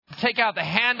take out the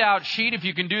handout sheet if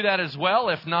you can do that as well.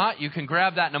 If not, you can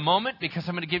grab that in a moment because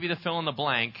I'm going to give you the fill in the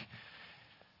blank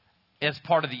as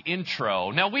part of the intro.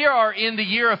 Now, we are in the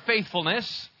year of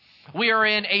faithfulness. We are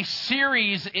in a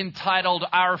series entitled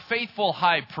Our Faithful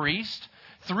High Priest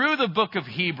through the book of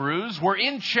Hebrews. We're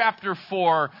in chapter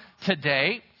 4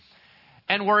 today,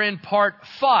 and we're in part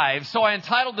 5. So I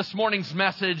entitled this morning's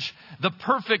message, The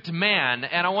Perfect Man,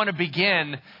 and I want to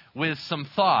begin with some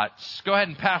thoughts. Go ahead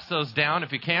and pass those down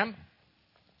if you can.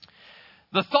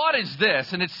 The thought is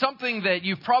this, and it's something that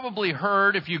you've probably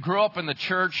heard if you grew up in the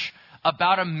church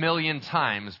about 1 million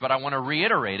times, but I want to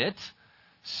reiterate it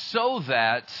so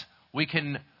that we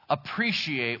can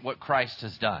appreciate what Christ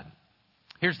has done.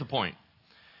 Here's the point.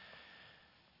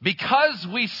 Because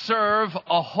we serve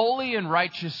a holy and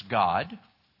righteous God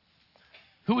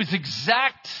who is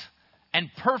exact and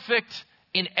perfect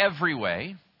in every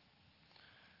way,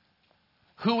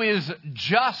 who is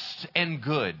just and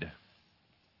good,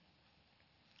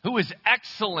 who is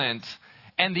excellent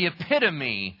and the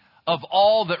epitome of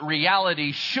all that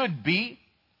reality should be,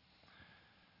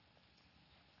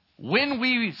 when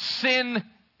we sin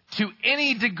to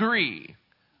any degree,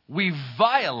 we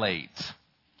violate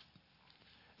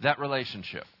that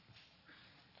relationship.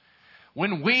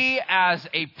 When we as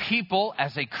a people,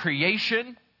 as a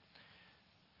creation,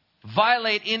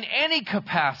 violate in any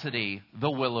capacity the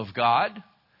will of God,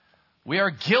 we are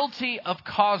guilty of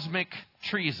cosmic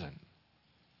treason.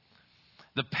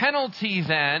 The penalty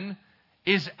then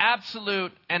is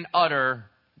absolute and utter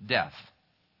death.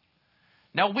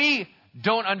 Now we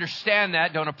don't understand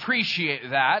that, don't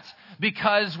appreciate that,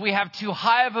 because we have too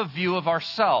high of a view of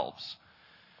ourselves.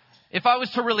 If I was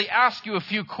to really ask you a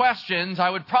few questions, I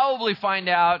would probably find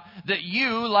out that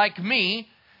you, like me,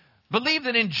 believe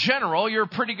that in general you're a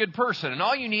pretty good person, and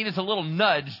all you need is a little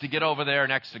nudge to get over there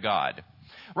next to God.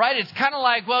 Right? It's kind of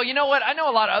like, well, you know what? I know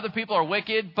a lot of other people are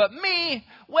wicked, but me,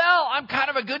 well, I'm kind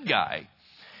of a good guy.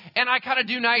 And I kind of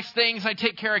do nice things. I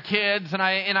take care of kids, and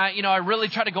I really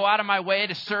try to go out of my way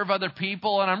to serve other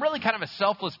people. And I'm really kind of a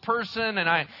selfless person, and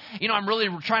I'm really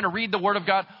trying to read the Word of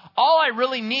God. All I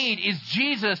really need is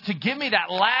Jesus to give me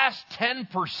that last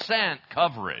 10%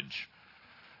 coverage,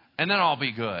 and then I'll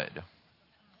be good.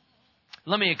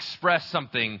 Let me express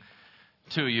something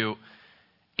to you.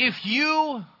 If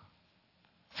you,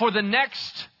 for the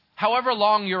next however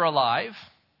long you're alive,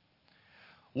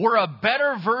 were a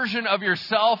better version of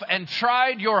yourself and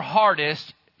tried your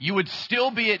hardest, you would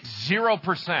still be at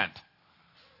 0%.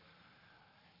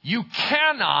 You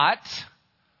cannot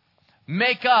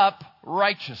make up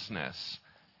righteousness.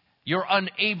 You're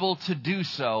unable to do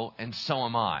so, and so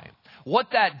am I.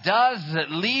 What that does is it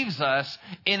leaves us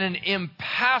in an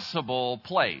impassable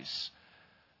place.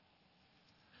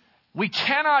 We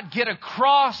cannot get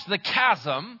across the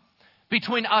chasm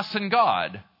between us and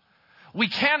God. We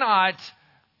cannot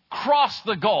cross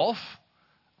the gulf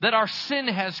that our sin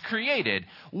has created.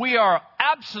 We are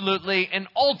absolutely and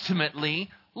ultimately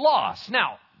lost.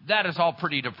 Now, that is all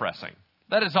pretty depressing.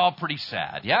 That is all pretty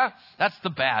sad, yeah? That's the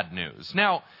bad news.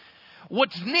 Now,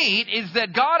 what's neat is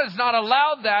that God has not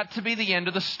allowed that to be the end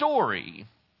of the story.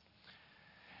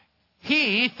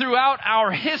 He, throughout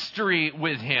our history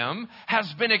with Him,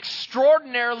 has been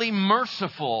extraordinarily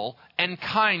merciful and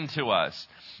kind to us.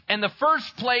 And the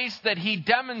first place that He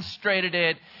demonstrated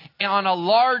it on a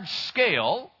large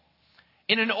scale,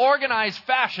 in an organized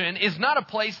fashion, is not a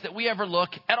place that we ever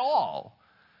look at all.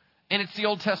 And it's the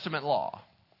Old Testament law.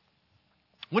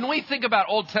 When we think about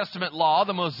Old Testament law,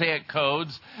 the Mosaic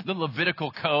codes, the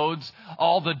Levitical codes,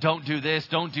 all the don't do this,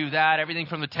 don't do that, everything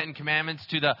from the Ten Commandments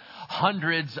to the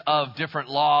hundreds of different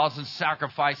laws and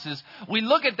sacrifices, we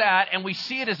look at that and we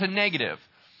see it as a negative.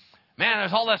 Man,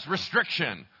 there's all this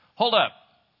restriction. Hold up.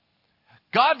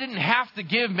 God didn't have to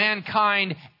give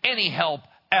mankind any help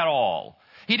at all.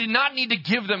 He did not need to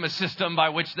give them a system by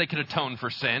which they could atone for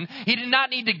sin. He did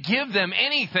not need to give them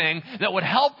anything that would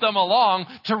help them along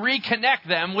to reconnect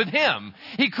them with Him.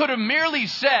 He could have merely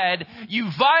said, you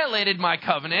violated my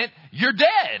covenant, you're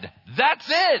dead. That's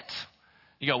it.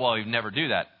 You go, well, he'd never do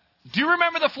that. Do you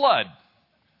remember the flood?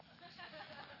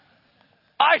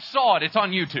 I saw it. It's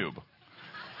on YouTube.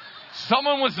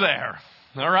 Someone was there.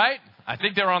 All right? I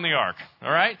think they were on the ark.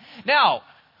 All right? Now,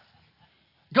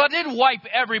 God did wipe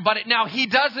everybody. Now, He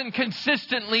doesn't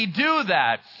consistently do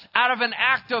that. Out of an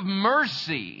act of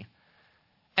mercy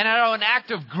and out of an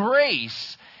act of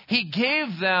grace, He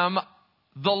gave them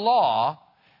the law,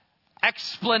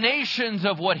 explanations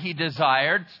of what He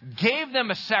desired, gave them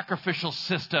a sacrificial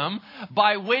system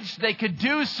by which they could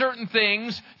do certain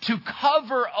things to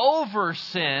cover over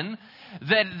sin,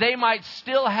 that they might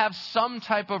still have some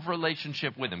type of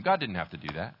relationship with Him. God didn't have to do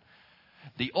that.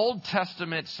 The Old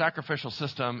Testament sacrificial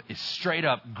system is straight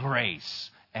up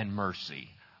grace and mercy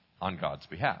on God's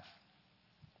behalf.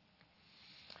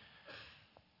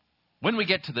 When we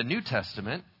get to the New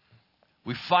Testament,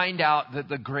 we find out that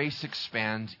the grace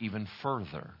expands even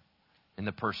further in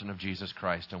the person of Jesus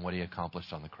Christ and what he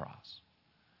accomplished on the cross.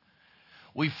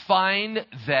 We find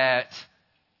that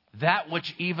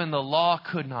which even the law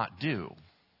could not do,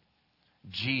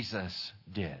 Jesus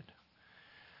did.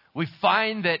 We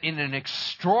find that in an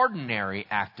extraordinary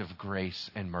act of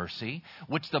grace and mercy,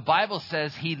 which the Bible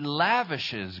says he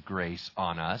lavishes grace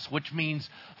on us, which means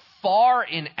far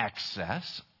in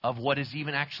excess of what is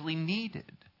even actually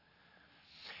needed.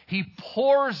 He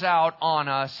pours out on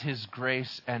us his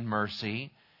grace and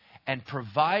mercy and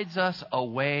provides us a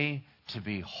way to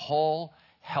be whole,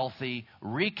 healthy,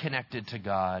 reconnected to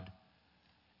God,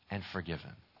 and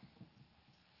forgiven.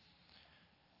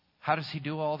 How does he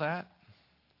do all that?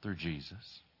 Through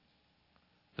Jesus.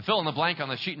 The fill in the blank on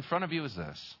the sheet in front of you is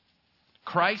this: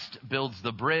 Christ builds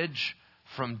the bridge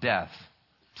from death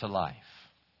to life.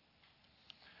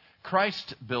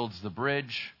 Christ builds the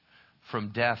bridge from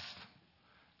death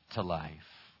to life.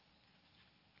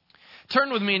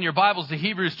 Turn with me in your Bibles to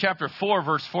Hebrews chapter 4,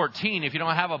 verse 14. If you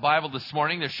don't have a Bible this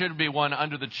morning, there should be one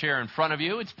under the chair in front of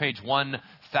you. It's page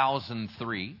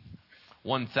 1003.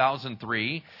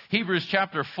 1003. Hebrews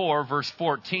chapter 4, verse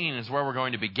 14 is where we're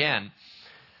going to begin.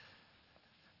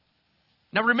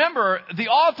 Now remember, the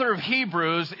author of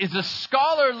Hebrews is a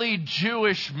scholarly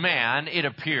Jewish man, it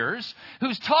appears,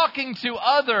 who's talking to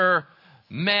other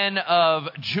men of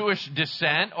Jewish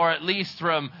descent, or at least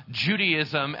from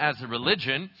Judaism as a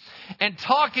religion, and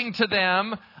talking to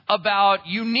them about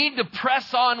you need to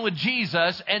press on with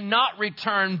Jesus and not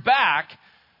return back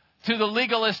to the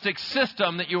legalistic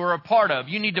system that you were a part of.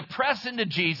 You need to press into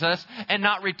Jesus and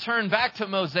not return back to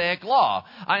Mosaic law.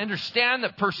 I understand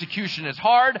that persecution is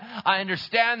hard. I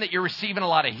understand that you're receiving a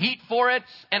lot of heat for it.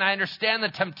 And I understand the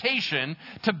temptation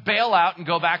to bail out and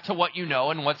go back to what you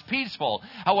know and what's peaceful.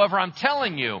 However, I'm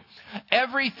telling you,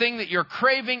 everything that you're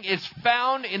craving is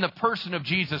found in the person of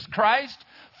Jesus Christ,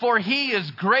 for he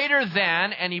is greater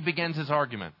than, and he begins his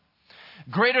argument,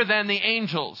 greater than the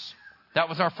angels. That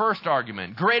was our first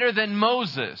argument. Greater than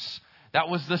Moses. That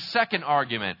was the second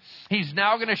argument. He's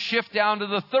now going to shift down to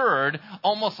the third,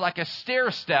 almost like a stair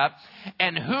step.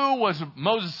 And who was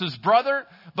Moses' brother?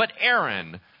 But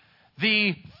Aaron,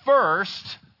 the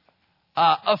first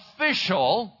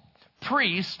official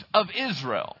priest of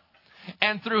Israel.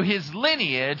 And through his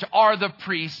lineage are the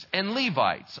priests and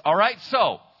Levites. All right,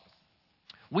 so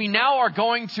we now are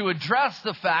going to address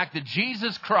the fact that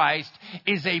Jesus Christ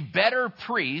is a better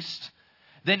priest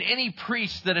than any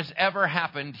priest that has ever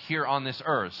happened here on this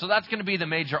earth. So that's going to be the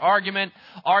major argument,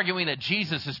 arguing that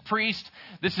Jesus is priest.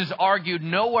 This is argued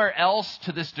nowhere else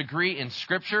to this degree in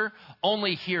Scripture,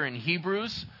 only here in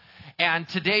Hebrews. And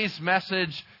today's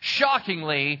message,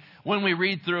 shockingly, when we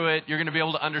read through it, you're going to be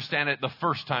able to understand it the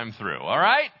first time through. All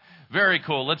right? Very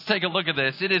cool. Let's take a look at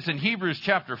this. It is in Hebrews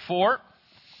chapter 4.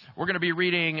 We're going to be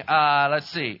reading,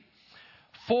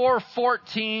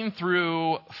 4:14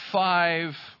 through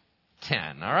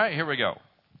 5:10. All right, here we go.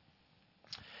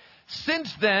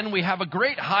 Since then we have a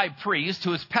great high priest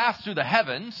who has passed through the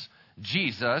heavens,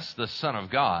 Jesus, the Son of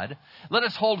God. Let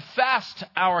us hold fast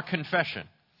our confession.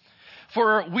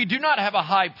 For we do not have a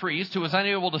high priest who is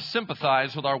unable to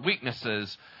sympathize with our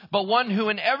weaknesses, but one who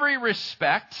in every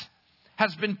respect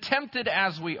has been tempted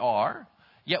as we are,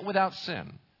 yet without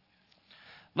sin.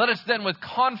 Let us then with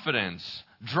confidence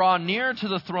draw near to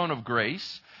the throne of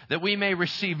grace, that we may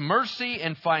receive mercy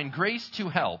and find grace to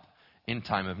help in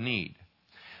time of need.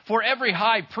 For every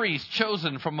high priest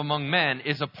chosen from among men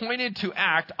is appointed to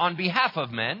act on behalf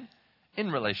of men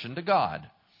in relation to God,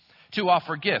 to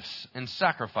offer gifts and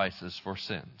sacrifices for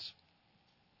sins.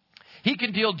 He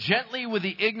can deal gently with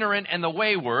the ignorant and the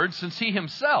wayward, since he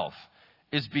himself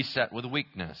is beset with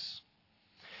weakness.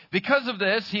 Because of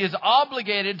this, he is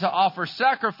obligated to offer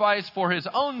sacrifice for his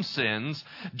own sins,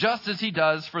 just as he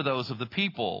does for those of the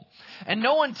people. And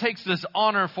no one takes this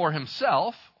honor for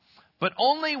himself, but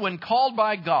only when called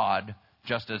by God,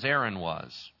 just as Aaron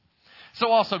was. So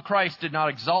also Christ did not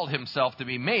exalt himself to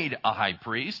be made a high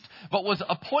priest, but was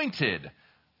appointed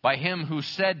by him who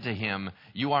said to him,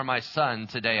 "You are my son,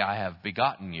 today I have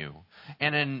begotten you."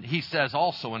 And he says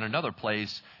also in another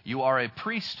place, "You are a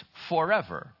priest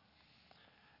forever,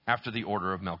 after the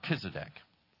order of Melchizedek."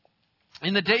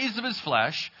 In the days of his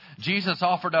flesh, Jesus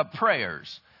offered up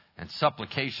prayers and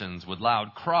supplications with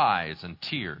loud cries and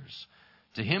tears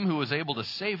to him who was able to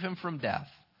save him from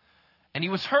death. And he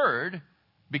was heard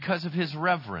because of his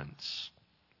reverence.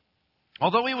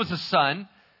 Although he was a son,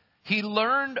 he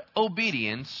learned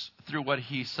obedience through what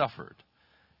he suffered.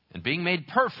 And being made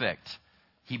perfect,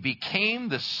 he became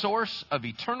the source of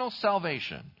eternal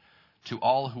salvation to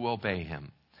all who obey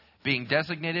him, being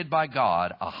designated by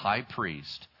God a high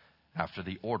priest after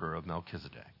the order of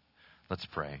Melchizedek. Let's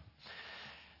pray.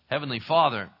 Heavenly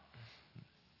Father,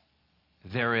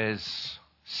 there is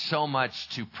so much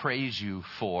to praise you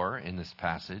for in this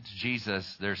passage.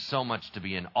 Jesus, there's so much to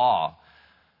be in awe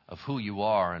of who you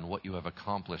are and what you have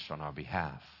accomplished on our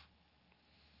behalf.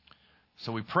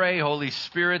 So we pray, Holy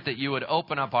Spirit, that you would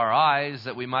open up our eyes,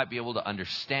 that we might be able to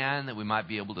understand, that we might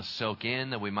be able to soak in,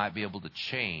 that we might be able to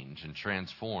change and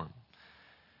transform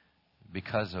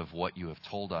because of what you have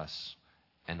told us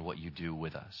and what you do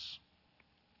with us.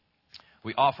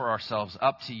 We offer ourselves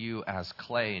up to you as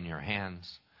clay in your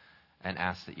hands and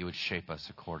ask that you would shape us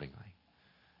accordingly.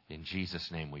 In Jesus'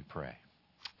 name we pray.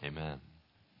 Amen.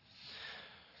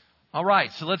 All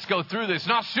right, so let's go through this.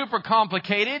 Not super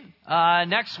complicated.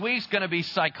 Next week's going to be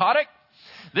psychotic.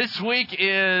 This week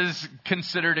is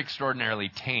considered extraordinarily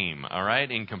tame, all right,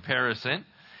 in comparison.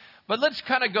 But let's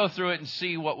kind of go through it and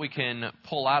see what we can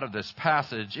pull out of this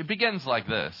passage. It begins like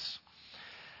this.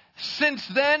 Since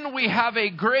then we have a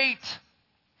great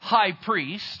high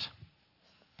priest.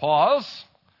 Pause.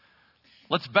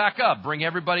 Let's back up. Bring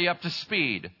everybody up to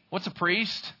speed. What's a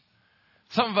priest?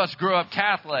 Some of us grew up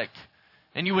Catholic.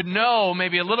 And you would know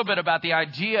maybe a little bit about the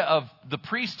idea of the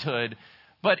priesthood.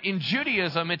 But in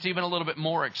Judaism, it's even a little bit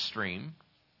more extreme.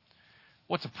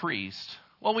 What's a priest?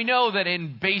 Well, we know that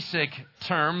in basic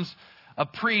terms, a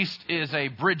priest is a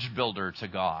bridge builder to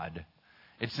God.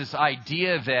 It's this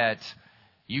idea that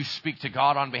you speak to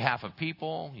God on behalf of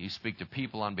people. You speak to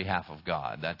people on behalf of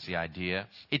God. That's the idea.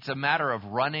 It's a matter of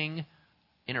running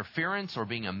interference or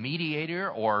being a mediator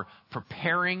or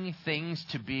preparing things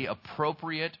to be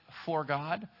appropriate for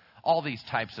God. All these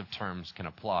types of terms can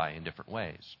apply in different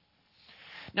ways.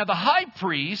 Now, the high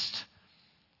priest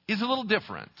is a little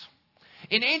different.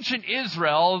 In ancient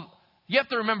Israel, you have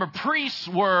to remember priests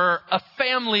were a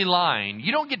family line.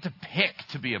 You don't get to pick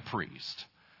to be a priest.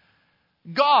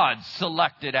 God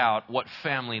selected out what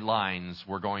family lines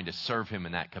were going to serve him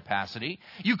in that capacity.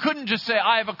 You couldn't just say,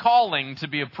 I have a calling to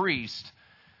be a priest.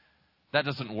 That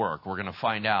doesn't work. We're going to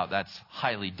find out that's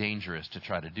highly dangerous to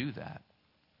try to do that.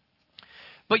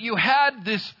 But you had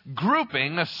this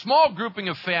grouping, a small grouping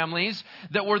of families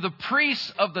that were the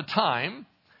priests of the time.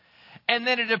 And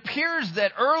then it appears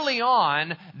that early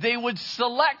on, they would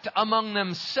select among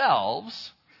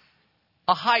themselves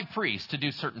a high priest to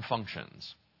do certain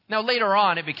functions. Now, later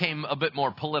on, it became a bit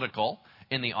more political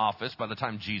in the office by the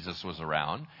time Jesus was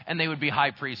around, and they would be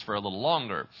high priests for a little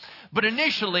longer. But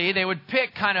initially, they would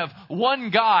pick kind of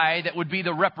one guy that would be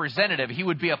the representative. He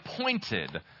would be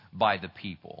appointed by the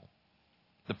people,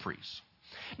 the priests.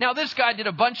 Now, this guy did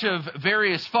a bunch of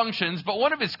various functions, but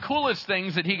one of his coolest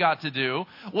things that he got to do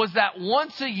was that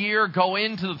once a year go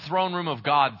into the throne room of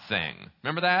God thing.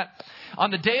 Remember that?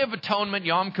 On the Day of Atonement,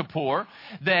 Yom Kippur,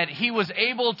 that he was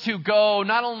able to go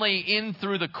not only in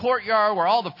through the courtyard where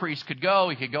all the priests could go,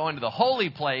 he could go into the holy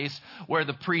place where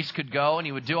the priests could go, and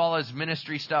he would do all his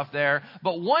ministry stuff there.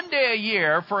 But one day a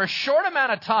year, for a short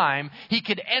amount of time, he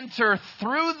could enter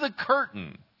through the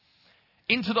curtain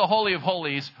into the Holy of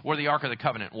Holies where the Ark of the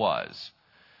Covenant was.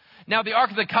 Now, the Ark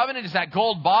of the Covenant is that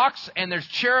gold box, and there's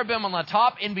cherubim on the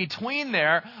top. In between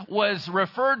there was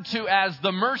referred to as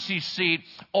the mercy seat,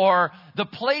 or the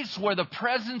place where the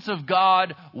presence of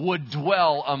God would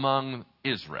dwell among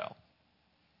Israel.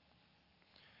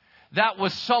 That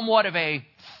was somewhat of a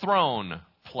throne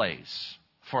place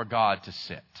for God to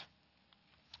sit.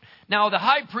 Now, the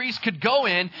high priest could go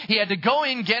in. He had to go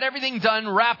in, get everything done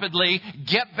rapidly,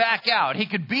 get back out. He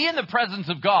could be in the presence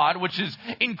of God, which is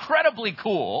incredibly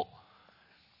cool,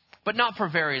 but not for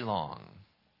very long.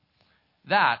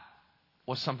 That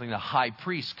was something the high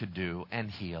priest could do, and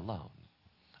he alone.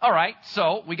 All right,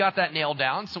 so we got that nailed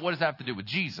down. So what does that have to do with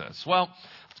Jesus? Well,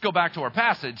 let's go back to our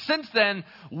passage. Since then,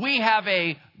 we have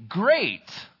a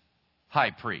great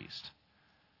high priest.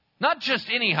 Not just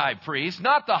any high priest,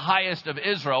 not the highest of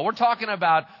Israel. We're talking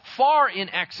about far in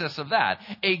excess of that.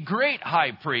 A great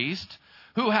high priest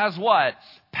who has what?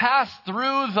 Passed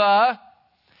through the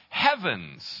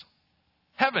heavens.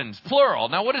 Heavens, plural.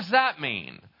 Now, what does that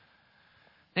mean?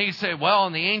 And you say, well,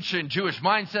 in the ancient Jewish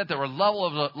mindset, there were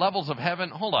levels of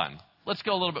heaven. Hold on. Let's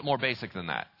go a little bit more basic than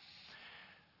that.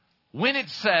 When it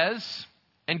says,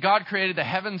 and God created the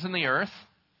heavens and the earth,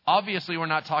 obviously we're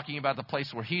not talking about the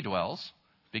place where he dwells,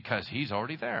 because he's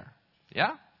already there.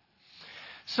 Yeah?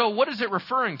 So what is it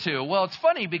referring to? Well, it's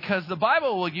funny because the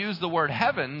Bible will use the word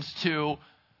heavens to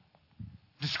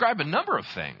describe a number of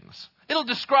things. It'll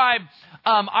describe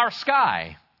our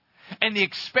sky and the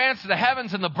expanse of the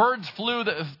heavens, and the birds flew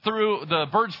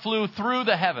through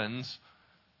the heavens.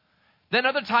 Then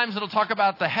other times it'll talk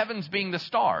about the heavens being the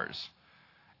stars,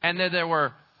 and that there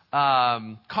were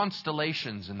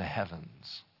constellations in the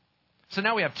heavens. So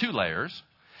now we have 2 layers.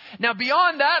 Now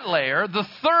beyond that layer, the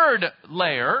third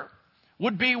layer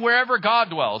would be wherever God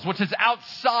dwells, which is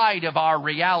outside of our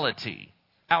reality,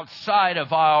 outside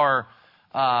of our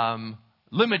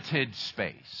limited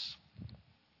space.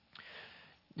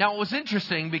 Now, it was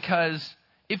interesting because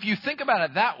if you think about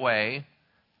it that way,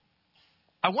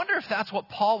 I wonder if that's what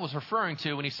Paul was referring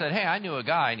to when he said, hey, I knew a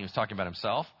guy, and he was talking about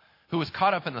himself, who was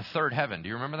caught up in the third heaven. Do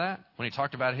you remember that? When he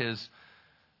talked about his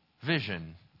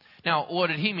vision. Now, what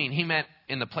did he mean? He meant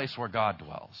in the place where God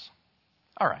dwells.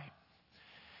 All right.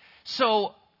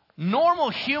 So, normal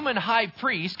human high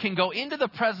priest can go into the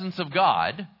presence of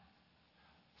God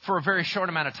for a very short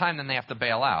amount of time, then they have to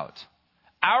bail out.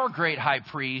 Our great high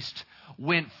priest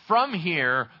went from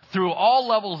here through all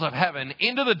levels of heaven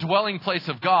into the dwelling place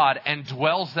of God and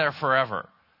dwells there forever.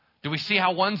 Do we see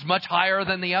how one's much higher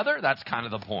than the other? That's kind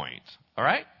of the point. All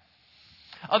right?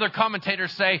 Other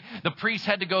commentators say the priest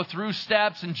had to go through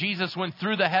steps and Jesus went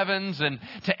through the heavens and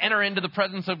to enter into the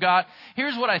presence of God.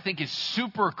 Here's what I think is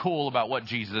super cool about what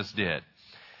Jesus did.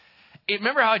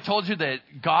 Remember how I told you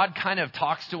that God kind of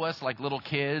talks to us like little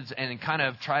kids and kind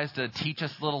of tries to teach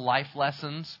us little life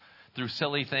lessons through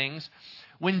silly things?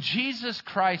 When Jesus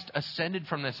Christ ascended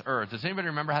from this earth, does anybody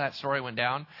remember how that story went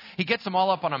down? He gets them all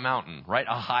up on a mountain, right?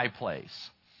 A high place.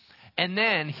 And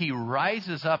then he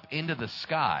rises up into the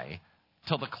sky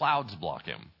till the clouds block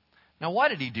him. Now, why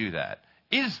did he do that?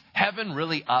 Is heaven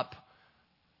really up?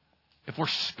 If we're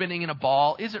spinning in a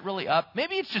ball, is it really up?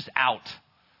 Maybe it's just out,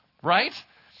 right?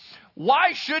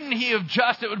 Why shouldn't he have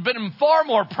it would have been far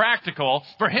more practical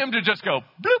for him to just go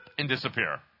bloop and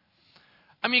disappear.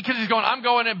 I mean, because he's going, I'm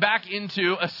going back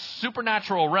into a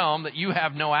supernatural realm that you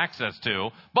have no access to.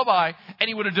 Bye-bye. And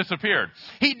he would have disappeared.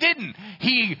 He didn't.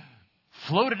 He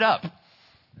floated up.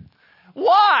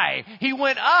 Why? He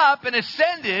went up and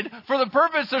ascended for the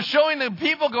purpose of showing the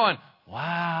people going,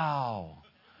 wow.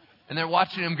 And they're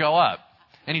watching him go up.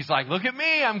 And he's like, look at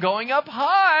me. I'm going up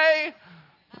high.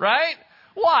 Right?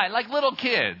 Why? Like little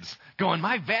kids going,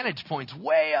 my vantage point's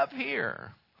way up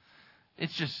here.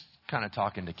 It's just kind of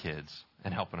talking to kids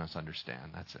and helping us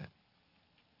understand. That's it.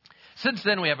 Since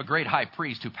then, we have a great high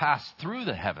priest who passed through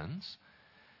the heavens,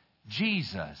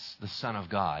 Jesus, the Son of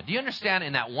God. Do you understand?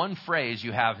 In that one phrase,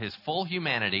 you have his full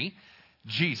humanity,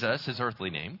 Jesus, his earthly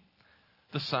name,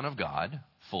 the Son of God,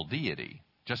 full deity.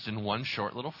 Just in one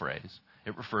short little phrase,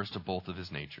 it refers to both of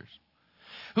his natures.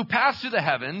 Who passed through the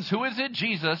heavens. Who is it?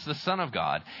 Jesus, the Son of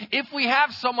God. If we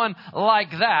have someone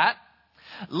like that,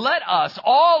 let us,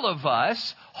 all of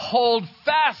us, hold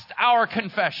fast our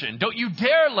confession. Don't you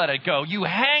dare let it go. You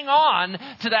hang on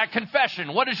to that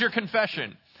confession. What is your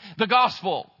confession? The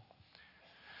gospel.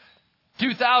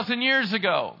 2,000 years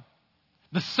ago,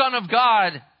 the Son of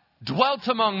God dwelt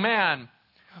among man,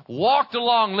 walked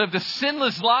along, lived a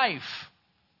sinless life.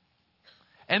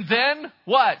 And then,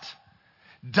 what?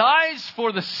 Dies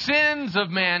for the sins of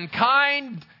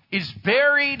mankind, is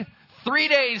buried. 3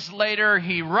 days later,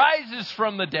 he rises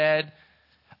from the dead,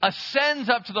 ascends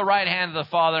up to the right hand of the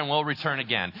Father, and will return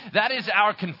again. That is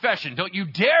our confession. Don't you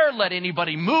dare let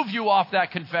anybody move you off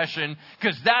that confession,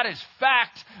 because that is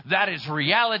fact, that is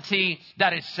reality,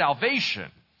 that is salvation.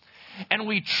 And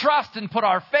we trust and put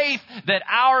our faith that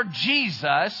our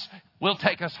Jesus will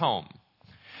take us home.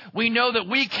 We know that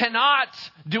we cannot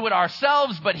do it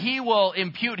ourselves, but he will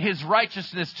impute his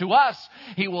righteousness to us.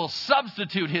 He will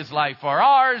substitute his life for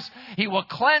ours. He will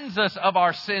cleanse us of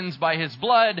our sins by his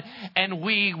blood, and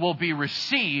we will be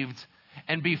received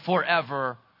and be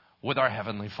forever with our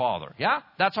Heavenly Father. Yeah?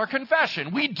 That's our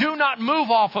confession. We do not move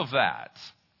off of that.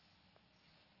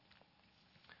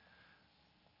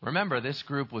 Remember, this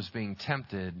group was being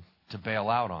tempted to bail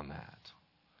out on that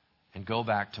and go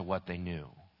back to what they knew.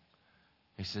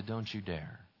 He said, don't you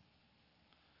dare.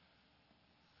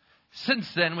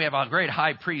 Since then, we have a great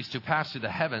high priest who passed through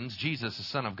the heavens, Jesus, the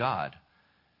Son of God.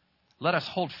 Let us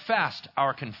hold fast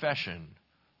our confession,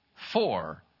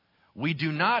 for we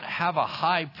do not have a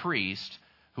high priest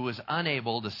who is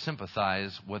unable to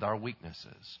sympathize with our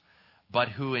weaknesses, but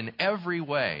who in every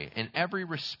way, in every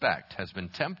respect, has been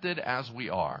tempted as we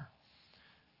are,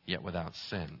 yet without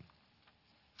sin.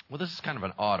 Well, this is kind of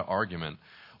an odd argument.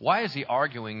 Why is he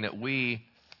arguing that we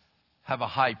have a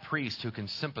high priest who can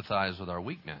sympathize with our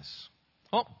weakness?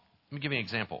 Well, let me give you an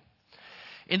example.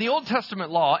 In the Old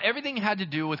Testament law, everything had to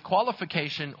do with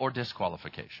qualification or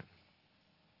disqualification.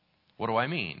 What do I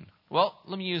mean? Well,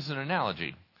 let me use an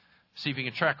analogy. See if you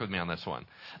can track with me on this one.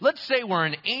 Let's say we're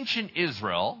in ancient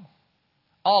Israel,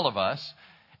 all of us,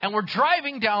 and we're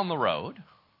driving down the road,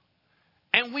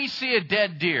 and we see a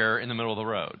dead deer in the middle of the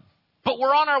road. But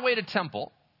we're on our way to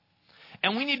temple,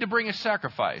 and we need to bring a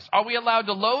sacrifice. Are we allowed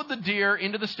to load the deer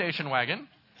into the station wagon,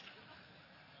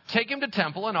 take him to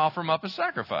temple, and offer him up as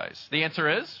sacrifice? The answer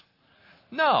is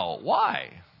no.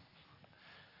 Why?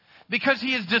 Because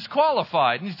he is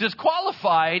disqualified. And he's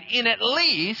disqualified in at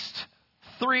least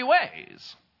 3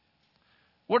 ways.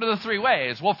 What are the 3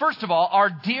 ways? Well, first of all, are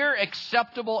deer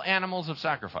acceptable animals of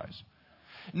sacrifice?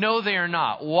 No, they are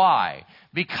not. Why?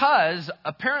 Because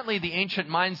apparently the ancient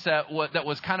mindset that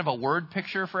was kind of a word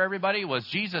picture for everybody was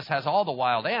Jesus has all the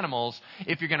wild animals.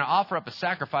 If you're going to offer up a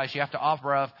sacrifice, you have to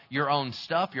offer up your own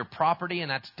stuff, your property,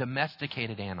 and that's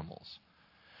domesticated animals.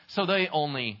 So they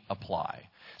only apply.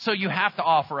 So you have to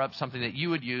offer up something that you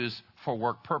would use for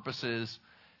work purposes.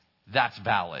 That's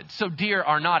valid. So deer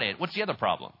are not it. What's the other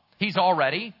problem? He's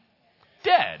already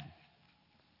dead.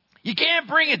 You can't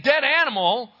bring a dead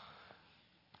animal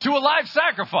to a live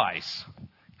sacrifice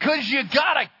because you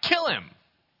gotta kill him.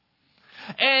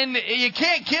 And you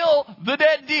can't kill the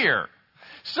dead deer.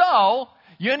 So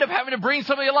you end up having to bring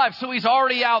somebody alive. So he's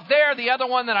already out there. The other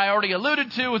one that I already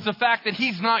alluded to is the fact that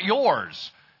he's not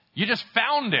yours. You just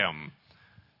found him.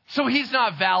 So he's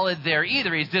not valid there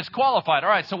either. He's disqualified. All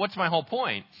right, so what's my whole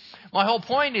point? My whole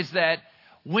point is that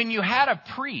when you had a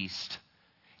priest,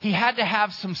 he had to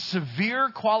have some severe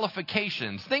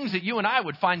qualifications, things that you and I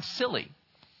would find silly.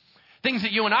 Things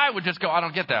that you and I would just go, I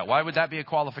don't get that. Why would that be a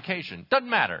qualification? Doesn't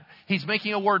matter. He's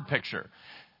making a word picture.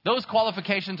 Those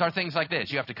qualifications are things like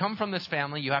this. You have to come from this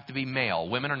family. You have to be male.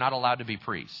 Women are not allowed to be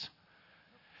priests.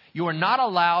 You are not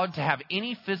allowed to have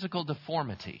any physical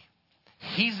deformity.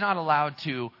 He's not allowed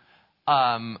to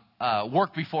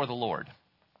work before the Lord.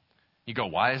 You go,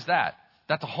 why is that?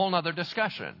 That's a whole other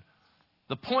discussion.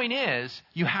 The point is,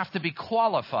 you have to be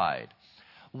qualified.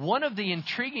 One of the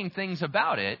intriguing things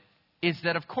about it is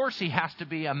that, of course, he has to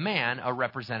be a man, a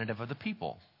representative of the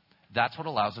people. That's what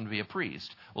allows him to be a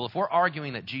priest. Well, if we're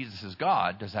arguing that Jesus is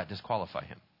God, does that disqualify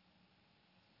him?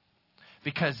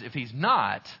 Because if he's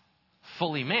not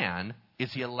fully man,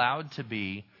 is he allowed to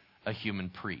be a human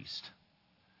priest?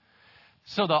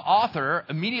 So the author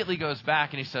immediately goes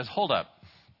back and he says, hold up.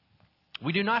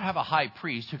 We do not have a high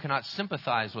priest who cannot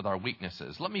sympathize with our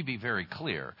weaknesses. Let me be very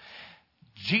clear.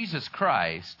 Jesus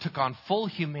Christ took on full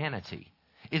humanity,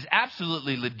 is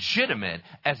absolutely legitimate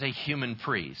as a human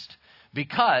priest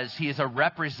because he is a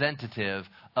representative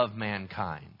of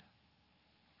mankind.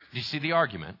 Do you see the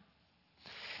argument?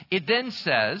 It then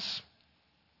says,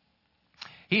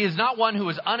 he is not one who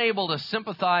is unable to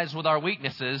sympathize with our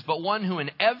weaknesses, but one who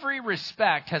in every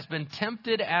respect has been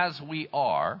tempted as we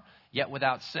are, yet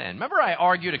without sin. Remember I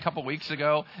argued a couple weeks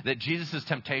ago that Jesus'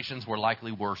 temptations were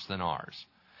likely worse than ours.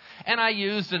 And I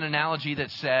used an analogy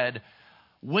that said,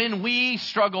 when we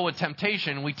struggle with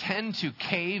temptation, we tend to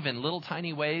cave in little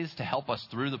tiny ways to help us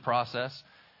through the process.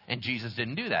 And Jesus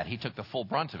didn't do that. He took the full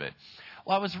brunt of it.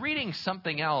 Well, I was reading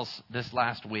something else this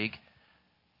last week.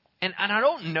 And I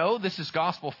don't know this is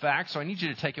gospel fact, so I need you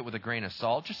to take it with a grain of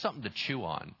salt. Just something to chew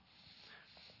on.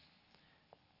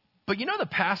 But you know the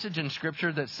passage in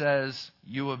Scripture that says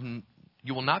you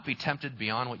will not be tempted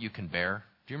beyond what you can bear?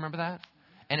 Do you remember that?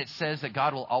 And it says that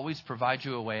God will always provide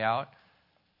you a way out.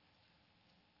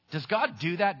 Does God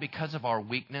do that because of our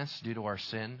weakness due to our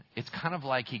sin? It's kind of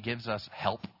like he gives us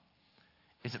help.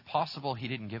 Is it possible he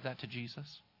didn't give that to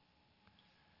Jesus?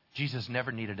 Jesus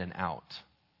never needed an out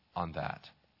on that.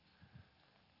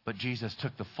 But Jesus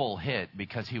took the full hit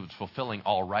because he was fulfilling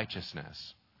all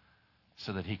righteousness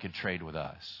so that he could trade with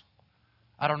us.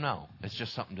 I don't know. It's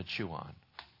just something to chew on.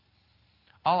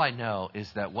 All I know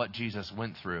is that what Jesus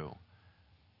went through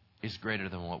is greater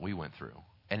than what we went through.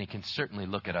 And he can certainly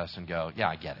look at us and go, yeah,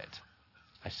 I get it.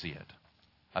 I see it.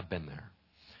 I've been there.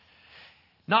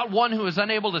 Not one who is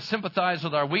unable to sympathize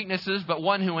with our weaknesses, but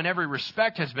one who in every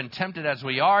respect has been tempted as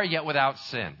we are, yet without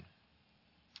sin.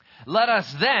 Let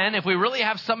us then, if we really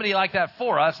have somebody like that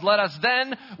for us, let us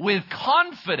then with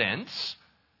confidence,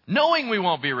 knowing we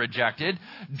won't be rejected,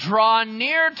 draw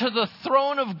near to the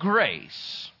throne of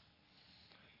grace.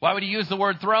 Why would he use the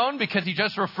word throne? Because he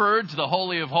just referred to the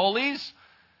Holy of Holies,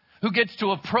 who gets to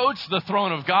approach the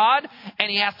throne of God, and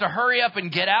he has to hurry up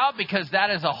and get out because that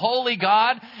is a holy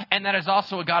God, and that is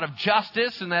also a God of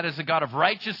justice, and that is a God of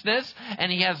righteousness,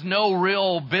 and he has no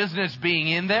real business being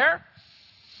in there.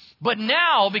 But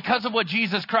now, because of what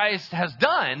Jesus Christ has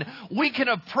done, we can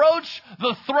approach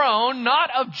the throne,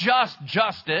 not of just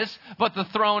justice, but the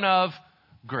throne of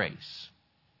grace.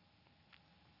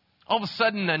 All of a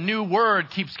sudden, a new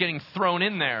word keeps getting thrown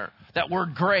in there. That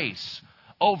word grace,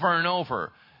 over and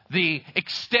over. The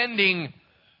extending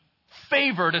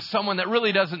favor to someone that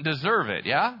really doesn't deserve it,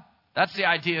 yeah? That's the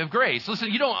idea of grace.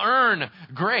 Listen, you don't earn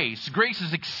grace. Grace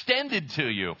is extended to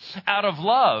you out of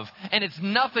love, and it's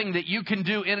nothing that you can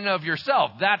do in and of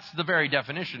yourself. That's the very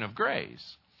definition of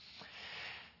grace.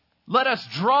 Let us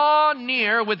draw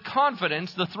near with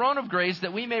confidence the throne of grace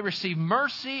that we may receive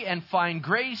mercy and find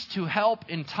grace to help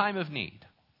in time of need.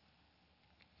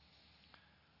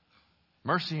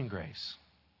 Mercy and grace.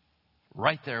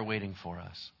 Right there waiting for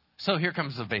us. So here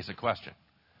comes the basic question.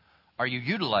 Are you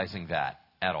utilizing that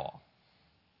at all?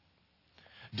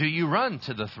 Do you run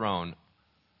to the throne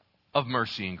of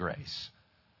mercy and grace?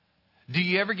 Do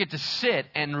you ever get to sit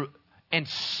and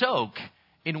soak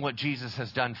in what Jesus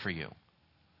has done for you?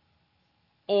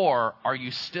 Or are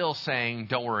you still saying,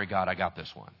 don't worry, God, I got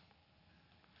this one?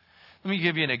 Let me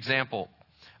give you an example.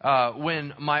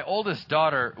 When my oldest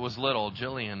daughter was little,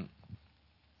 Jillian,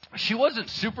 she wasn't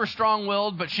super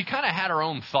strong-willed, but she kind of had her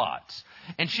own thoughts.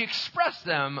 And she expressed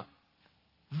them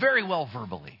very well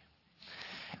verbally.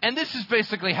 And this is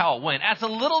basically how it went. As a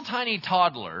little tiny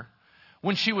toddler,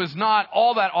 when she was not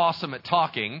all that awesome at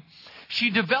talking, she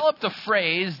developed a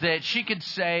phrase that she could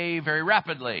say very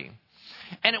rapidly.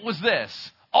 And it was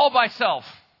this: all by self.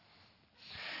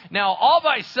 Now, all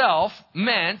by self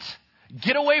meant,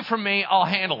 get away from me, I'll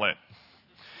handle it.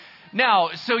 Now,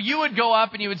 so you would go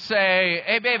up and you would say,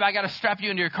 hey, babe, I got to strap you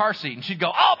into your car seat. And she'd go,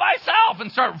 all by self, and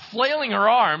start flailing her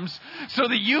arms so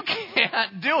that you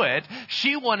can't do it.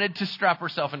 She wanted to strap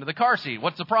herself into the car seat.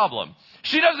 What's the problem?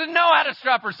 She doesn't know how to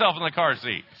strap herself in the car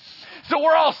seat. So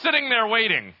we're all sitting there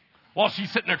waiting while she's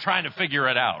sitting there trying to figure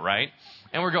it out, right?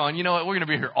 And we're going, you know what, we're going to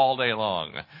be here all day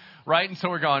long, right? And so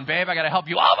we're going, babe, I got to help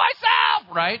you all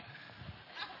myself, right?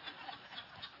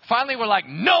 Finally, we're like,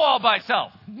 no, all by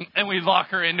self. And we lock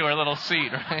her into her little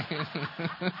seat, right?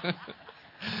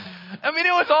 I mean,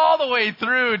 it was all the way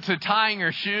through to tying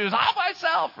her shoes, all by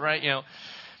self, right? You know.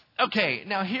 Okay,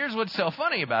 now here's what's so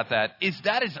funny about that is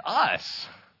us.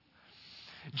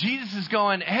 Jesus is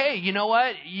going, hey, you know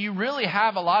what? You really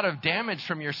have a lot of damage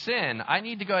from your sin. I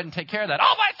need to go ahead and take care of that.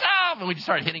 All myself! And we just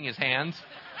start hitting his hands.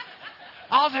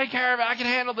 I'll take care of it. I can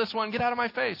handle this one. Get out of my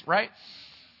face, right?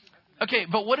 Okay,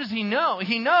 but what does he know?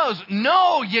 He knows,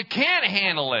 no, you can't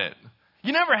handle it.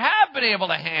 You never have been able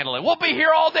to handle it. We'll be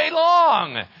here all day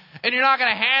long, and you're not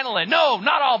going to handle it. No,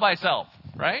 not all by self,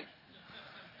 right?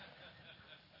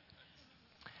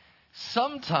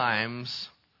 Sometimes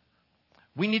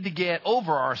we need to get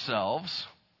over ourselves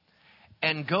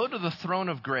and go to the throne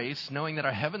of grace, knowing that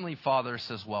our Heavenly Father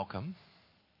says welcome,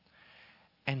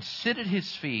 and sit at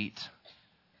His feet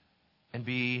and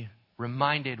be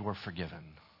reminded we're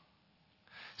forgiven.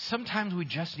 Sometimes we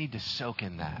just need to soak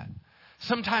in that.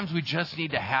 Sometimes we just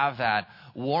need to have that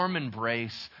warm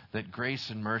embrace that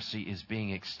grace and mercy is being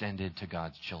extended to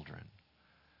God's children.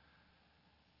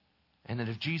 And that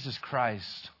if Jesus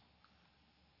Christ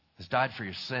has died for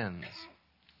your sins,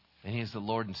 and He is the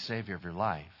Lord and Savior of your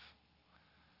life,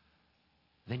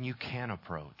 then you can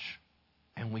approach,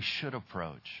 and we should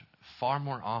approach far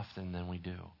more often than we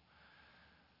do.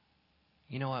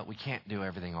 You know what? We can't do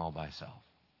everything all by ourselves.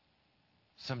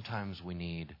 Sometimes we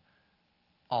need,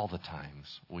 all the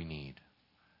times we need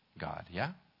God,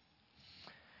 yeah?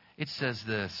 It says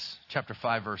this, chapter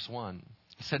 5, verse 1.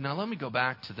 He said, now let me go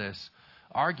back to this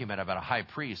argument about a high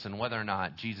priest and whether or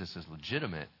not Jesus is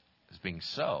legitimate as being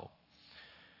so.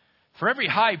 For every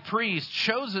high priest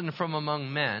chosen from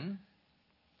among men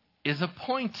is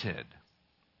appointed.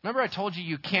 Remember I told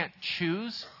you can't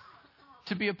choose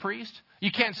to be a priest?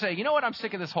 You can't say, you know what, I'm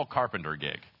sick of this whole carpenter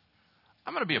gig.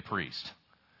 I'm going to be a priest.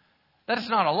 That is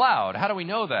not allowed. How do we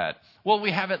know that? Well,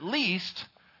 we have at least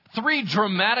 3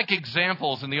 dramatic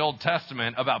examples in the Old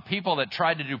Testament about people that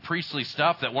tried to do priestly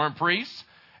stuff that weren't priests,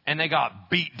 and they got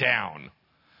beat down.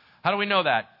 How do we know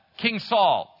that? King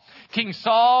Saul. King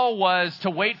Saul was to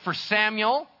wait for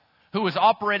Samuel, who was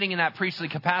operating in that priestly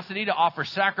capacity, to offer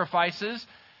sacrifices.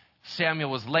 Samuel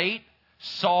was late.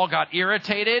 Saul got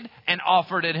irritated and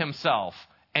offered it himself,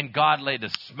 and God laid a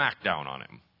smackdown on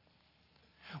him.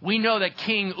 We know that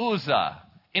King Uzzah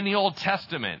in the Old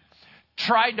Testament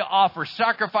tried to offer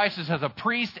sacrifices as a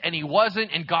priest, and he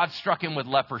wasn't, and God struck him with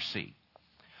leprosy.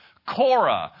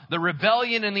 Korah, the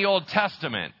rebellion in the Old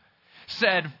Testament,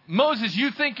 said, Moses, you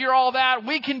think you're all that?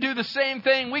 We can do the same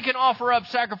thing. We can offer up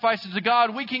sacrifices to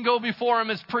God. We can go before Him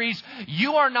as priests.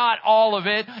 You are not all of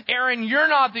it. Aaron, you're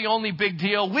not the only big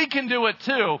deal. We can do it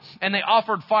too. And they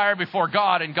offered fire before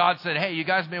God, and God said, hey, you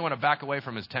guys may want to back away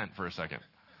from His tent for a second.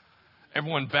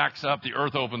 Everyone backs up, the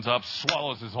earth opens up,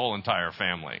 swallows his whole entire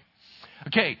family.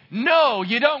 Okay, no,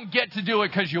 you don't get to do it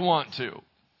because you want to.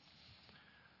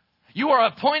 You are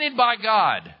appointed by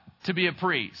God to be a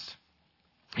priest.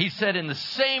 He said in the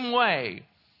same way,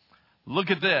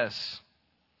 look at this,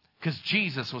 because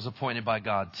Jesus was appointed by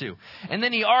God too. And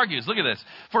then he argues, look at this.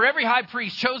 For every high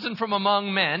priest chosen from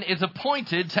among men is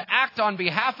appointed to act on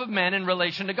behalf of men in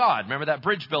relation to God. Remember that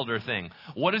bridge builder thing.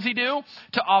 What does he do?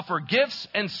 To offer gifts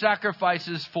and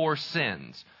sacrifices for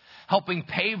sins, helping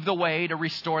pave the way to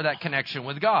restore that connection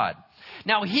with God.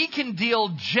 Now, he can deal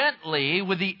gently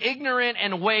with the ignorant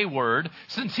and wayward,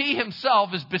 since he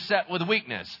himself is beset with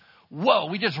weakness. Whoa,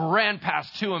 we just ran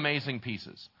past two amazing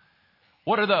pieces.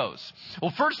 What are those?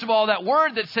 Well, first of all, that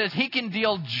word that says he can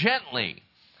deal gently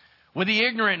with the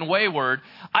ignorant and wayward,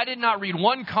 I did not read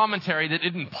one commentary that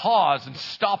didn't pause and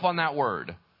stop on that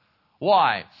word.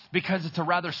 Why? Because it's a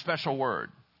rather special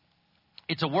word.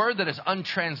 It's a word that is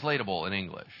untranslatable in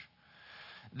English.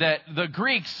 That the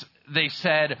Greeks, they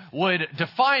said, would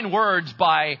define words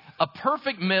by a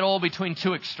perfect middle between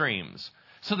two extremes.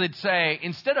 So they'd say,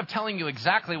 instead of telling you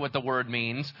exactly what the word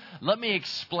means, let me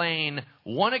explain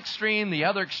one extreme, the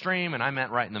other extreme, and I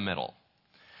meant right in the middle.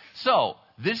 So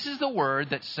this is the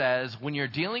word that says when you're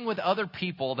dealing with other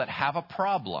people that have a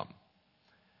problem,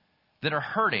 that are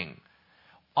hurting,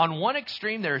 on one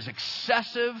extreme there is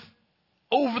excessive,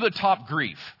 over-the-top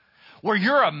grief, where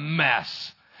you're a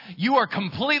mess. You are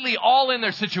completely all in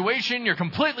their situation. You're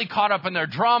completely caught up in their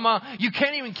drama. You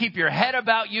can't even keep your head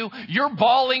about you. You're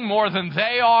bawling more than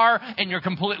they are, and you're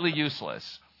completely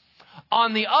useless.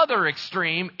 On the other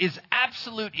extreme is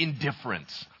absolute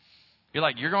indifference. You're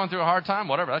like, you're going through a hard time?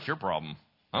 Whatever, that's your problem.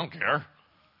 I don't care.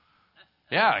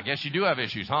 Yeah, I guess you do have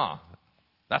issues, huh?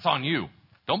 That's on you.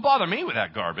 Don't bother me with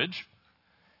that garbage.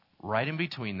 Right in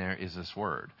between there is this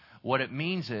word. What it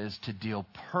means is to deal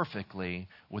perfectly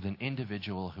with an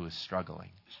individual who is struggling.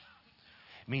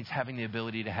 It means having the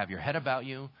ability to have your head about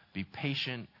you, be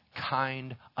patient,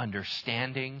 kind,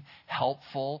 understanding,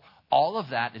 helpful. All of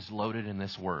that is loaded in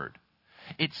this word.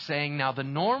 It's saying now the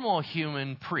normal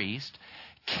human priest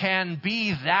can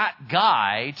be that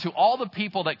guy to all the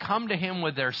people that come to him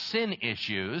with their sin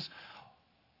issues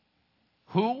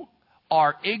who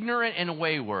are ignorant and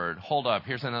wayward. Hold up,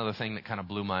 here's another thing that kind of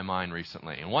blew my mind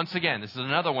recently. And once again, this is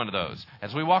another one of those.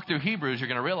 As we walk through Hebrews, you're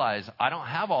going to realize I don't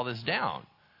have all this down.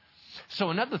 So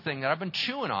another thing that I've been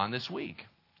chewing on this week,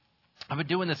 I've been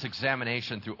doing this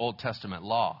examination through Old Testament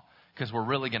law, because we're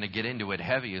really going to get into it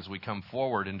heavy as we come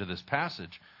forward into this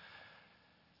passage.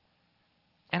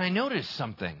 And I noticed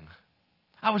something.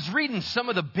 I was reading some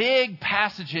of the big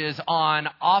passages on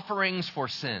offerings for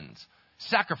sins,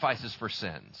 sacrifices for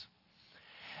sins.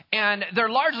 And they're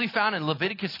largely found in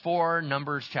Leviticus 4,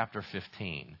 Numbers chapter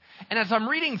 15. And as I'm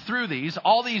reading through these,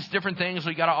 all these different things,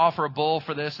 we got to offer a bull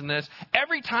for this and this.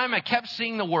 Every time I kept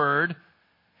seeing the word,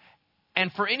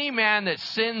 and for any man that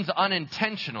sins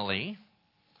unintentionally,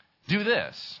 do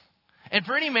this. And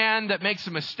for any man that makes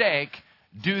a mistake,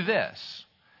 do this.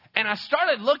 And I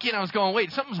started looking, I was going,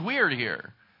 wait, something's weird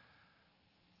here.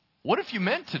 What if you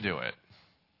meant to do it?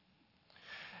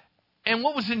 And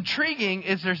what was intriguing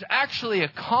is there's actually a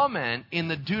comment in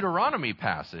the Deuteronomy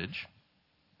passage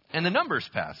and the Numbers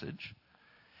passage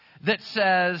that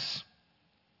says,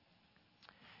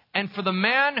 and for the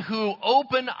man who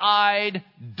open-eyed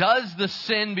does the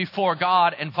sin before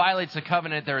God and violates the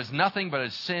covenant, there is nothing but a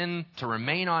sin to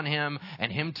remain on him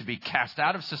and him to be cast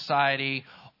out of society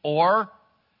or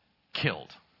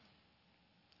killed.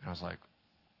 And I was like,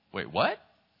 wait, what?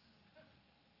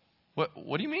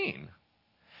 What do you mean?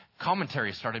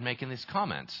 Commentaries started making these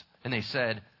comments, and they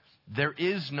said, there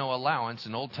is no allowance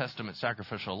in Old Testament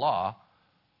sacrificial law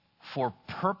for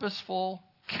purposeful,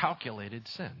 calculated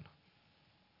sin.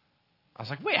 I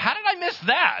was like, wait, how did I miss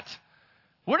that?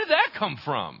 Where did that come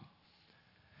from?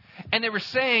 And they were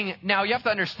saying, now you have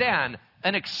to understand,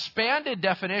 an expanded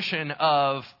definition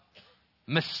of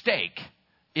mistake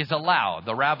is allowed.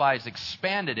 The rabbis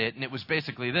expanded it, and it was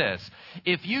basically this.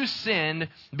 If you sinned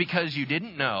because you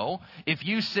didn't know, if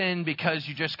you sinned because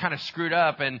you just kind of screwed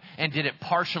up and did it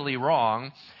partially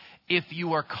wrong, if you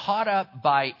were caught up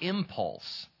by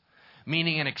impulse,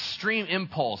 meaning an extreme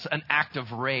impulse, an act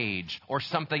of rage or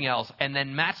something else, and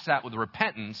then match that with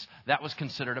repentance, that was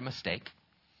considered a mistake.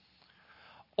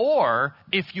 Or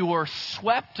if you were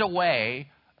swept away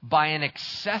by an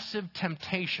excessive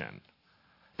temptation,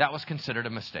 that was considered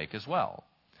a mistake as well.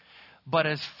 But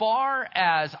as far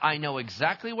as I know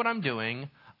exactly what I'm doing,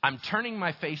 I'm turning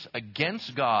my face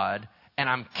against God, and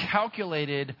I'm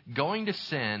calculated going to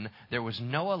sin, there was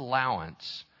no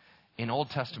allowance in Old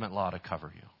Testament law to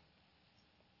cover you.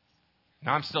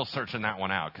 Now, I'm still searching that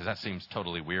one out because that seems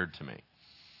totally weird to me.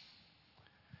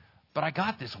 But I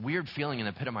got this weird feeling in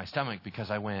the pit of my stomach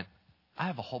because I went, I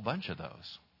have a whole bunch of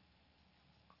those.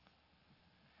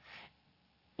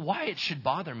 Why it should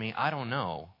bother me, I don't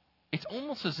know. It's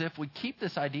almost as if we keep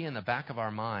this idea in the back of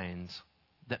our minds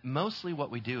that mostly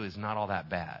what we do is not all that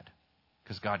bad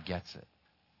because God gets it.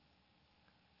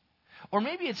 Or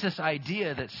maybe it's this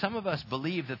idea that some of us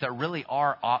believe that there really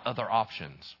are other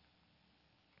options.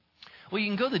 Well, you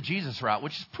can go the Jesus route,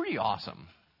 which is pretty awesome.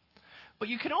 But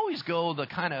you can always go the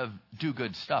kind of do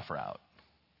good stuff route.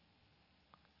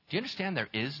 Do you understand there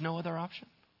is no other option?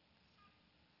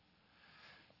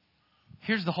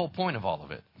 Here's the whole point of all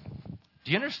of it.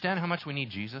 Do you understand how much we need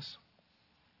Jesus?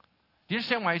 Do you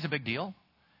understand why he's a big deal?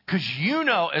 Because you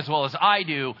know as well as I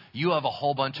do, you have a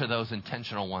whole bunch of those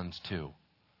intentional ones too.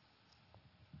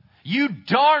 You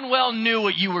darn well knew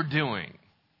what you were doing.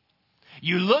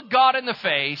 You looked God in the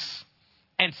face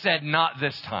and said, not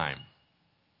this time.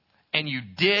 And you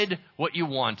did what you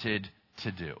wanted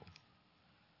to do.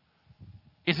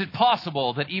 Is it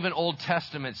possible that even Old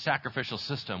Testament sacrificial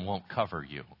system won't cover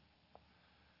you?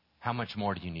 How much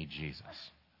more do you need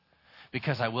Jesus?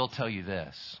 Because I will tell you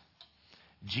this.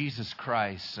 Jesus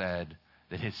Christ said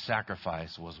that his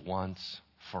sacrifice was once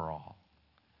for all.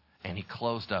 And he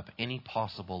closed up any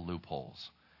possible loopholes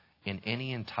in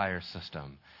any entire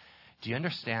system. Do you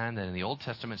understand that in the Old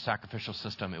Testament sacrificial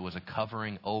system, it was a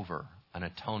covering over, an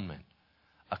atonement,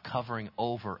 a covering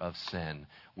over of sin,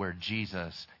 where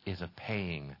Jesus is a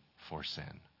paying for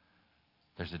sin?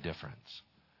 There's a difference.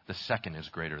 The second is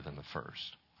greater than the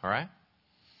first. All right?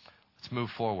 Let's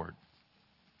move forward.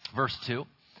 Verse 2.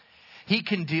 He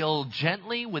can deal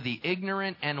gently with the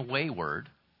ignorant and wayward,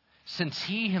 since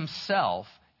he himself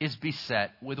is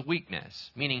beset with weakness.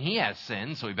 Meaning he has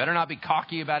sin, so he better not be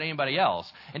cocky about anybody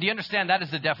else. And do you understand that is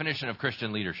the definition of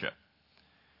Christian leadership?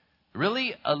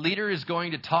 Really? A leader is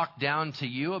going to talk down to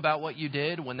you about what you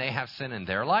did when they have sin in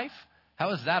their life? How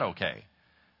is that okay?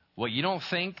 Well, you don't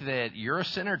think that you're a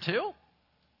sinner too?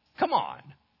 Come on.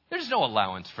 There's no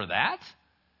allowance for that.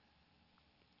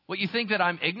 What, you think that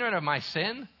I'm ignorant of my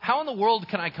sin? How in the world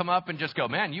can I come up and just go,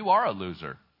 man, you are a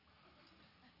loser?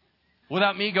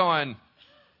 Without me going,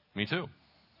 me too.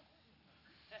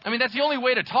 I mean, that's the only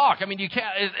way to talk. I mean, you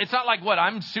can't, it's not like, what,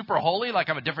 I'm super holy, like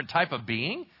I'm a different type of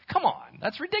being? Come on,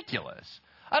 that's ridiculous.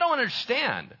 I don't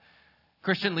understand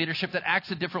Christian leadership that acts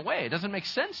a different way. It doesn't make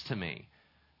sense to me.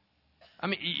 I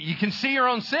mean, you can see your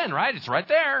own sin, right? It's right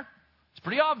there. It's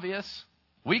pretty obvious.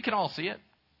 We can all see it,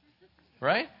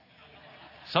 right?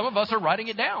 Some of us are writing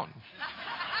it down.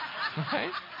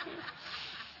 Right?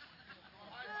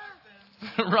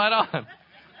 Right on.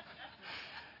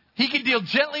 He can deal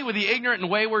gently with the ignorant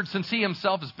and wayward, since he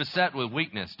himself is beset with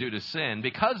weakness due to sin.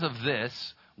 Because of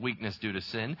this weakness due to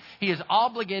sin, he is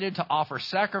obligated to offer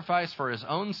sacrifice for his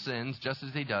own sins, just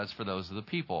as he does for those of the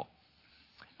people.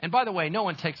 And by the way, no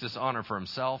one takes this honor for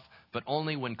himself, but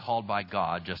only when called by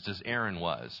God, just as Aaron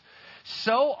was.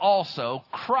 So also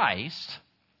Christ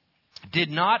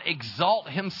did not exalt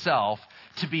himself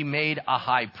to be made a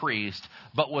high priest,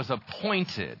 but was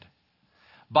appointed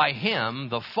by him,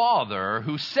 the Father,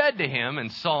 who said to him in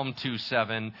Psalm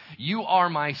 2:7, "You are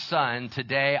my son,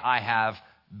 today I have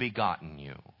begotten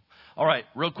you." All right,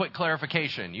 real quick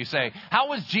clarification. You say, how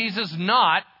was Jesus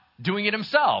not doing it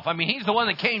himself? I mean, he's the one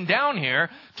that came down here,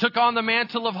 took on the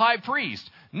mantle of high priest.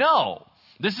 No.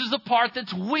 This is the part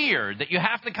that's weird, that you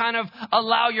have to kind of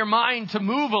allow your mind to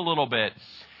move a little bit.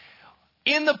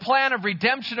 In the plan of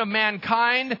redemption of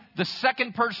mankind, the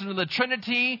second person of the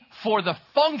Trinity, for the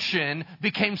function,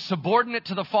 became subordinate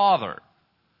to the Father.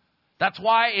 That's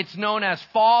why it's known as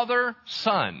Father,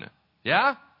 Son.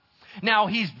 Yeah? Now,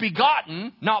 he's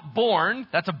begotten, not born.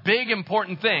 That's a big,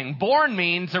 important thing. Born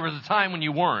means there was a time when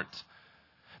you weren't.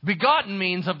 Begotten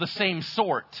means of the same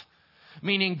sort,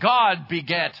 meaning God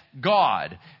beget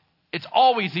God. It's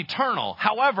always eternal.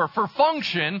 However, for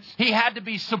function, he had to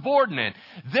be subordinate.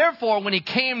 Therefore, when he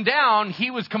came down,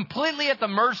 he was completely at the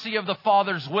mercy of the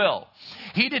Father's will.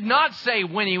 He did not say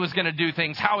when he was going to do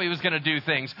things, how he was going to do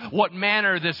things, what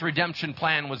manner this redemption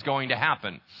plan was going to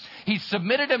happen. He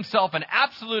submitted himself in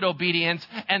absolute obedience,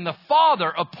 and the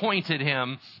Father appointed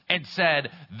him and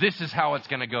said, this is how it's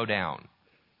going to go down.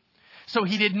 So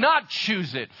he did not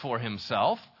choose it for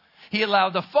himself. He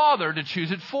allowed the Father to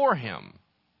choose it for him.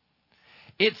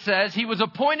 It says he was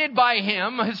appointed by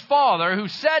him, his Father, who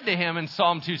said to him in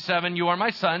Psalm 2:7, "You are my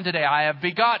son, today I have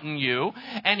begotten you."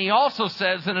 And he also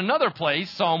says in another place,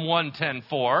 Psalm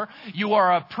 110:4, "You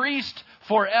are a priest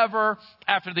forever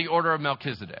after the order of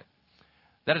Melchizedek."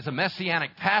 That is a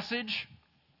messianic passage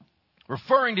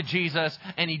referring to Jesus,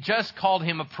 and he just called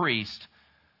him a priest.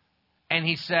 And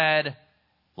he said,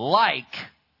 like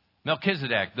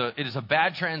Melchizedek. It is a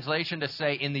bad translation to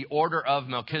say in the order of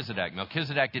Melchizedek.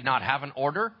 Melchizedek did not have an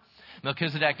order.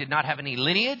 Melchizedek did not have any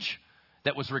lineage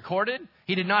that was recorded.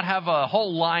 He did not have a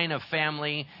whole line of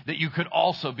family that you could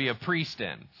also be a priest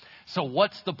in. So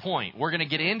what's the point? We're going to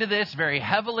get into this very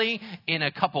heavily in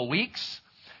a couple weeks.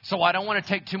 So I don't want to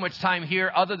take too much time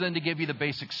here other than to give you the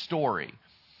basic story.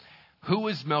 Who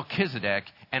is Melchizedek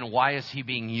and why is he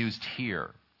being used here?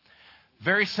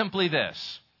 Very simply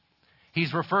this.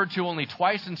 He's referred to only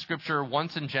twice in Scripture,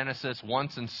 once in Genesis,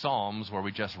 once in Psalms, where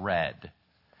we just read.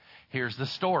 Here's the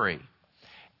story.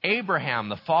 Abraham,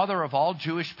 the father of all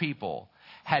Jewish people,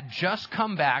 had just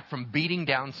come back from beating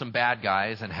down some bad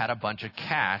guys and had a bunch of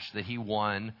cash that he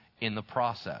won in the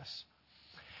process.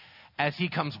 As he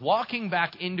comes walking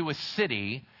back into a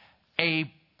city,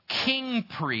 a king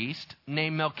priest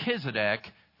named Melchizedek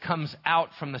comes out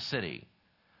from the city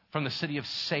of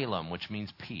Salem, which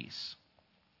means peace.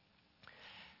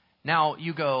 Now,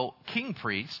 you go, king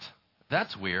priest,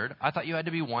 that's weird. I thought you had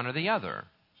to be one or the other.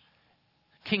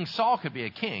 King Saul could be a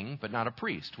king, but not a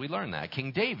priest. We learned that.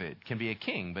 King David can be a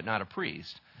king, but not a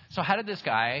priest. So how did this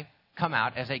guy come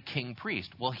out as a king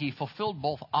priest? Well, he fulfilled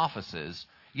both offices.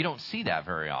 You don't see that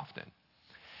very often.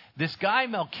 This guy,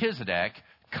 Melchizedek,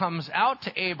 comes out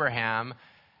to Abraham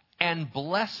and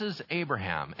blesses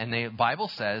Abraham. And the Bible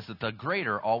says that the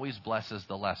greater always blesses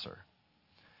the lesser.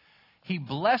 He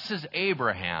blesses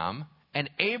Abraham, and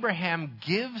Abraham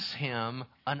gives him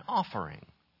an offering,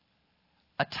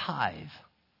 a tithe,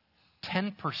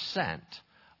 10%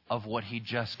 of what he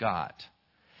just got.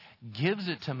 Gives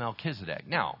it to Melchizedek.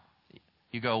 Now,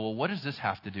 you go, well, what does this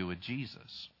have to do with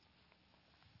Jesus?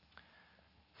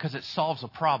 Because it solves a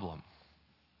problem.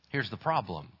 Here's the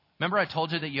problem. Remember I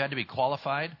told you that you had to be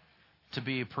qualified to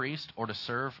be a priest or to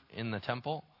serve in the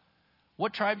temple?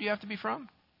 What tribe do you have to be from?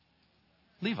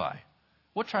 Levi.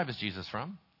 What tribe is Jesus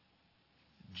from?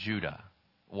 Judah.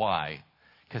 Why?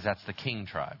 Because that's the king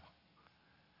tribe.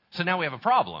 So now we have a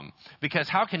problem. Because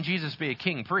how can Jesus be a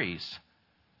king priest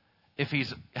if he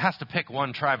has to pick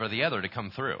one tribe or the other to come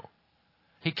through?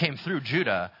 He came through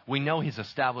Judah. We know he's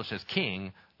established as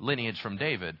king, lineage from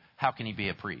David. How can he be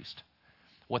a priest?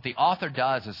 What the author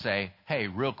does is say, hey,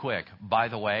 real quick, by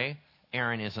the way,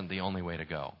 Aaron isn't the only way to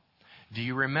go. Do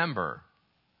you remember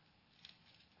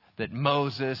that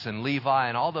Moses and Levi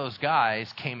and all those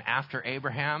guys came after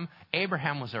Abraham?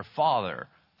 Abraham was their father.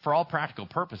 For all practical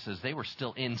purposes, they were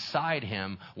still inside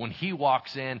him when he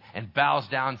walks in and bows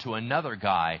down to another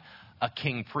guy, a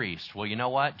king priest. Well, you know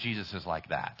what? Jesus is like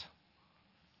that.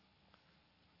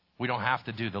 We don't have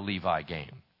to do the Levi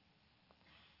game.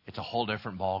 It's a whole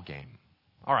different ball game.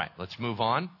 All right, let's move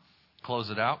on. Close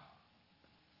it out.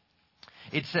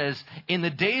 It says, in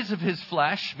the days of his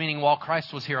flesh, meaning while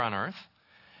Christ was here on earth,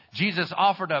 Jesus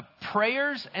offered up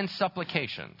prayers and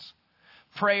supplications.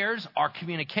 Prayers are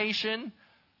communication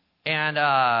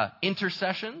and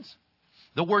intercessions.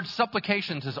 The word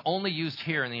supplications is only used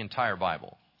here in the entire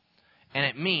Bible. And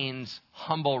it means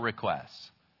humble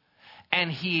requests.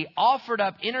 And he offered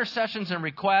up intercessions and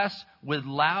requests with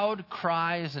loud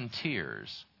cries and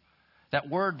tears. That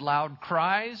word loud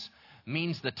cries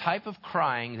means the type of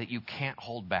crying that you can't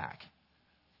hold back.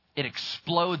 It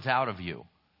explodes out of you.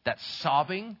 That's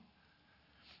sobbing.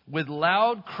 With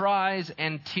loud cries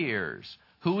and tears.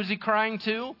 Who was he crying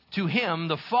to? To him,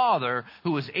 the Father,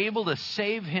 who was able to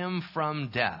save him from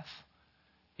death.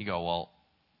 You go, well,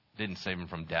 didn't save him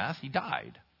from death. He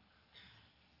died.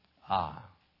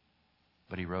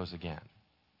 But he rose again.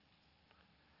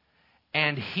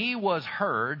 And he was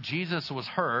heard, Jesus was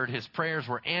heard, his prayers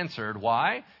were answered.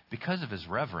 Why? Because of his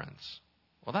reverence.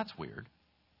 Well, that's weird.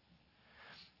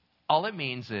 All it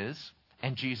means is,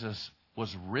 and Jesus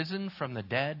was risen from the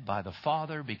dead by the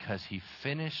Father because he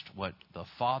finished what the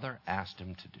Father asked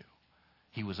him to do.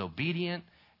 He was obedient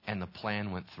and the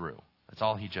plan went through. That's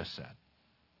all he just said.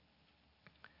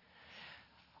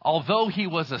 Although he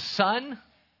was a son,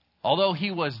 although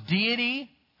he was deity,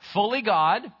 fully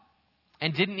God,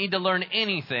 and didn't need to learn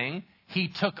anything, he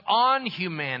took on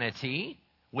humanity,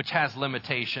 which has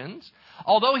limitations.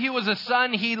 Although he was a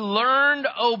son, he learned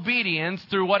obedience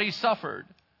through what he suffered.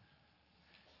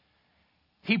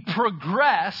 He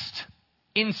progressed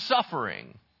in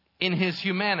suffering in his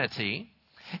humanity,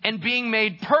 and being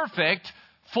made perfect,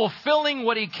 fulfilling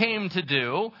what he came to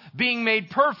do, being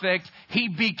made perfect, he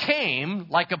became,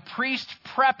 like a priest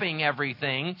prepping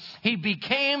everything, he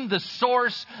became the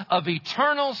source of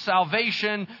eternal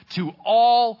salvation to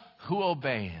all who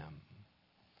obey him,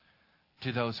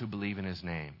 to those who believe in his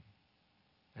name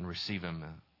and receive him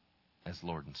as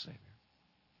Lord and Savior.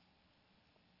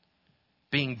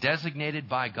 Being designated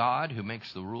by God, who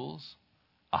makes the rules,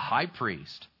 a high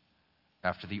priest,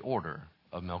 after the order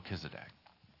of Melchizedek.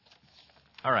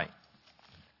 All right.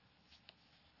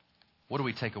 What do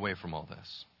we take away from all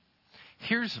this?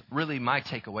 Here's really my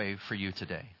takeaway for you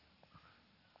today.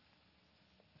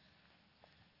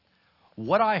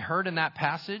 What I heard in that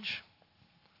passage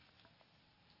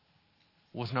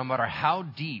was no matter how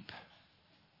deep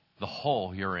the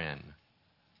hole you're in,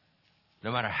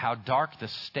 no matter how dark the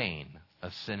stain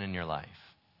of sin in your life,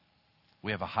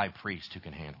 we have a high priest who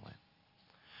can handle it.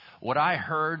 What I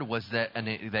heard was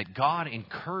that God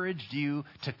encouraged you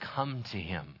to come to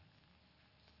him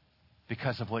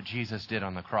because of what Jesus did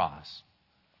on the cross.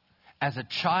 As a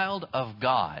child of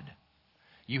God,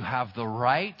 you have the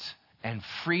right and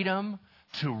freedom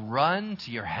to run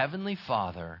to your heavenly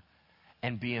Father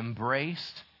and be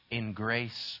embraced in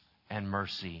grace and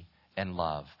mercy and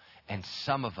love. And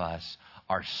some of us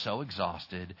are so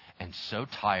exhausted and so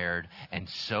tired and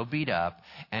so beat up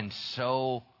and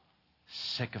so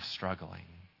sick of struggling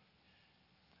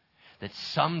that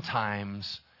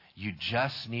sometimes you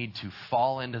just need to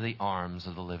fall into the arms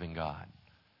of the living God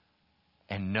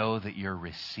and know that you're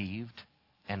received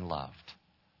and loved.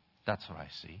 That's what I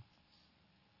see.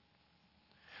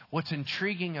 What's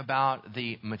intriguing about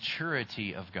the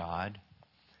maturity of God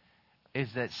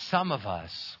is that some of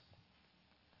us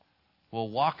will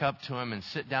walk up to him and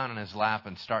sit down in his lap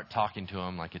and start talking to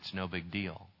him like it's no big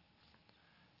deal.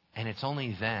 And it's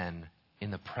only then,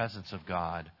 in the presence of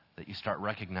God, that you start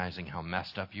recognizing how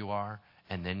messed up you are,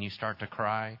 and then you start to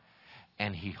cry,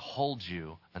 and he holds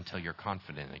you until you're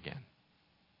confident again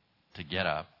to get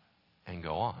up and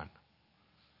go on.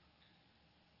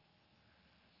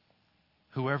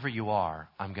 Whoever you are,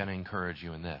 I'm going to encourage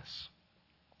you in this.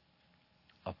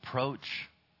 Approach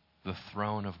the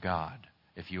throne of God,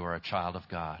 if you are a child of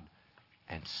God,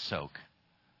 and soak.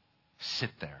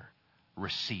 Sit there.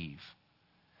 Receive.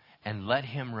 And let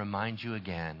him remind you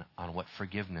again on what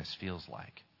forgiveness feels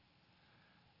like.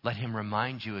 Let him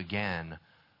remind you again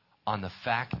on the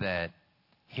fact that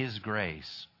his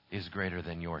grace is greater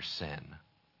than your sin.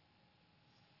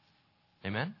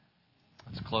 Amen?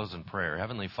 Let's close in prayer.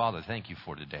 Heavenly Father, thank you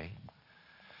for today.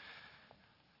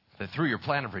 That through your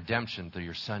plan of redemption, through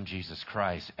your Son, Jesus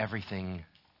Christ, everything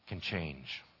can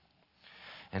change.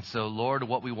 And so, Lord,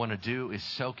 what we want to do is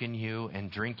soak in you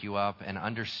and drink you up and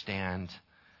understand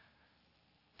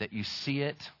that you see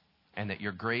it and that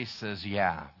your grace says,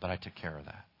 yeah, but I took care of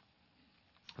that.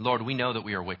 Lord, we know that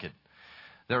we are wicked.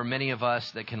 There are many of us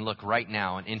that can look right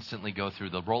now and instantly go through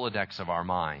the Rolodex of our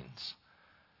minds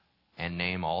and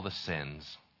name all the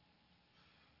sins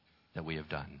that we have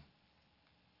done.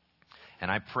 And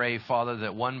I pray, Father,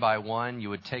 that one by one you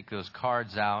would take those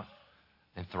cards out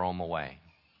and throw them away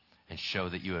and show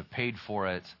that you have paid for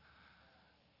it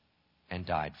and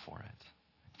died for it.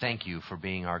 Thank you for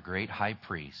being our great high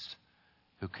priest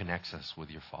who connects us with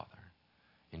your Father.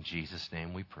 In Jesus'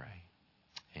 name we pray.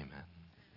 Amen.